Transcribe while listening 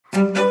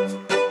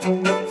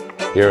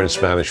Here in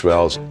Spanish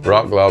Wells,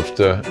 rock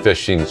lobster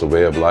fishing is a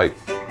way of life.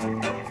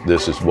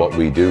 This is what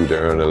we do to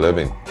earn a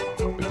living.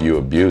 If you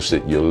abuse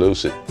it, you'll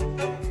lose it.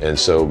 And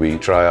so we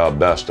try our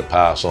best to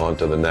pass on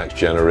to the next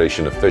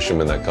generation of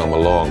fishermen that come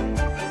along.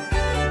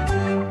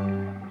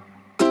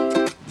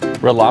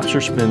 Red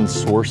Lobster's been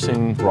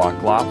sourcing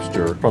rock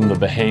lobster from the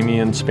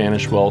Bahamian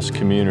Spanish Wells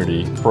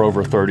community for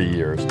over 30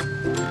 years.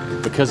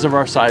 Because of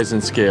our size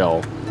and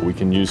scale, we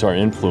can use our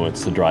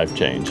influence to drive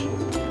change.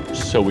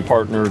 So we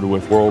partnered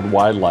with World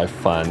Wildlife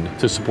Fund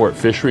to support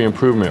fishery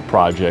improvement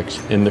projects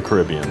in the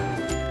Caribbean.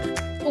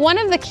 One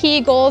of the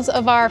key goals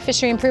of our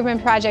fishery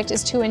improvement project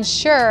is to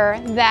ensure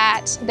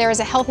that there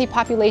is a healthy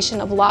population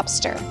of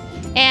lobster.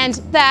 And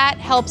that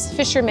helps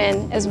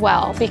fishermen as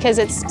well, because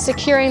it's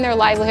securing their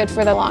livelihood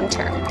for the long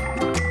term.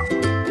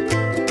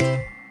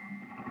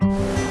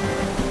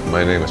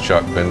 My name is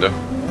Pinder,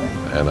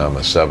 and I'm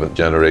a 7th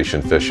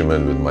generation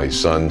fisherman with my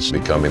sons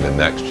becoming the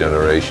next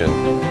generation.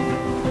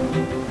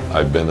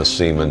 I've been a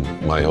seaman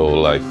my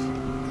whole life.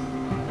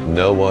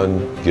 No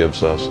one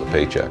gives us a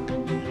paycheck.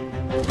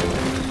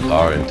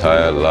 Our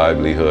entire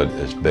livelihood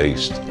is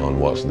based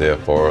on what's there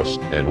for us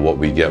and what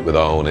we get with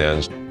our own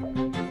hands.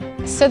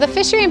 So the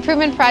Fishery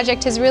Improvement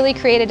Project has really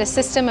created a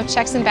system of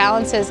checks and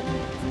balances.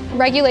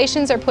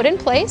 Regulations are put in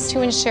place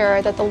to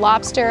ensure that the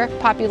lobster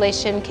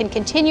population can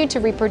continue to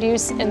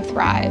reproduce and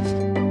thrive.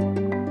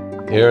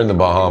 Here in the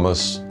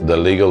Bahamas, the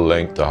legal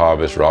length to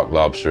harvest rock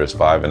lobster is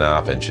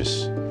 5.5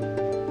 inches.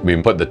 We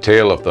put the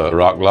tail of the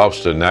rock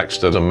lobster next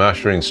to the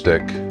measuring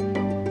stick.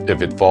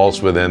 If it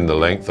falls within the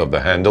length of the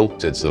handle,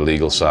 it's the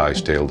legal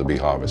size tail to be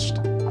harvested.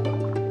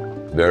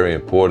 Very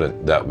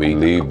important that we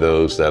leave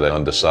those that are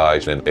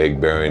undersized and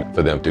egg-bearing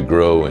for them to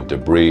grow and to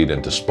breed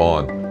and to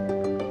spawn.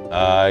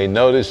 I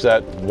noticed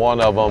that one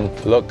of them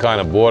looked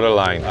kind of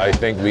borderline. I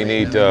think we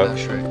need to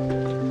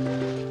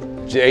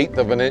 1/8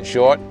 of an inch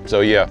short. So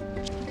yeah,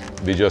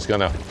 we're just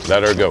gonna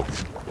let her go.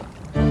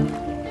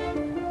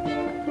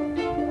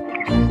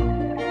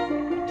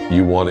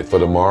 You want it for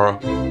tomorrow?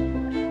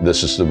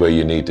 This is the way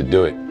you need to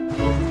do it.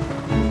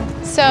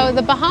 So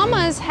the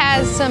Bahamas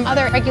has some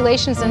other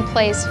regulations in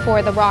place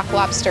for the rock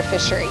lobster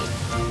fishery.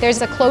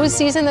 There's a closed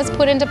season that's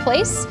put into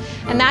place,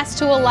 and that's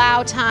to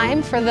allow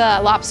time for the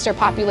lobster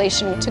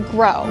population to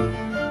grow.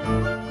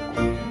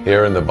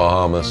 Here in the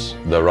Bahamas,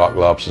 the rock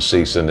lobster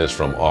season is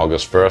from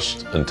August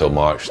 1st until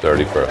March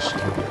 31st.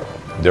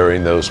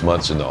 During those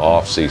months in the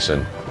off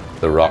season,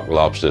 the rock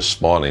lobster is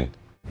spawning.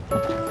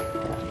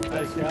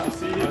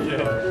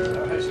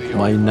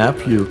 My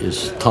nephew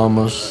is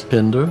Thomas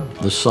Pinder,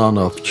 the son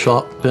of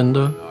Chuck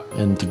Pinder,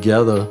 and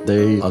together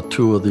they are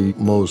two of the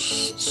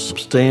most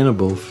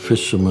sustainable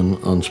fishermen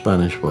on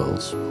Spanish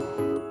Wells.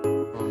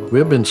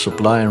 We've been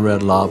supplying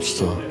red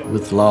lobster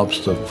with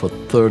lobster for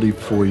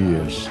 34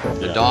 years.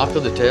 The darker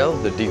the tail,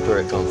 the deeper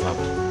it comes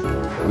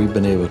from. We've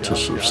been able to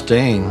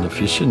sustain the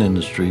fishing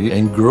industry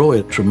and grow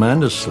it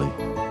tremendously.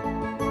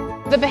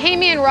 The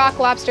Bahamian rock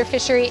lobster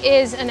fishery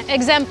is an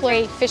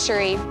exemplary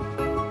fishery.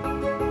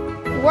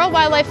 World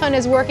Wildlife Fund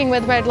is working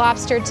with Red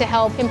Lobster to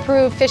help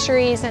improve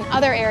fisheries in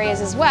other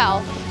areas as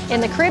well, in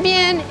the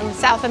Caribbean, in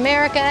South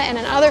America, and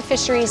in other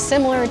fisheries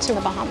similar to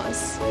the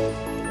Bahamas.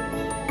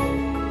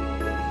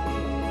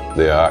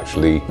 There are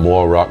actually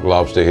more rock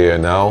lobster here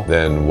now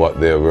than what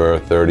there were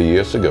 30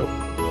 years ago.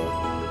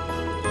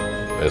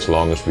 As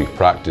long as we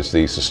practice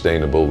these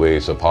sustainable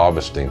ways of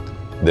harvesting,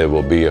 there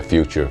will be a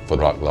future for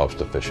rock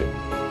lobster fishing.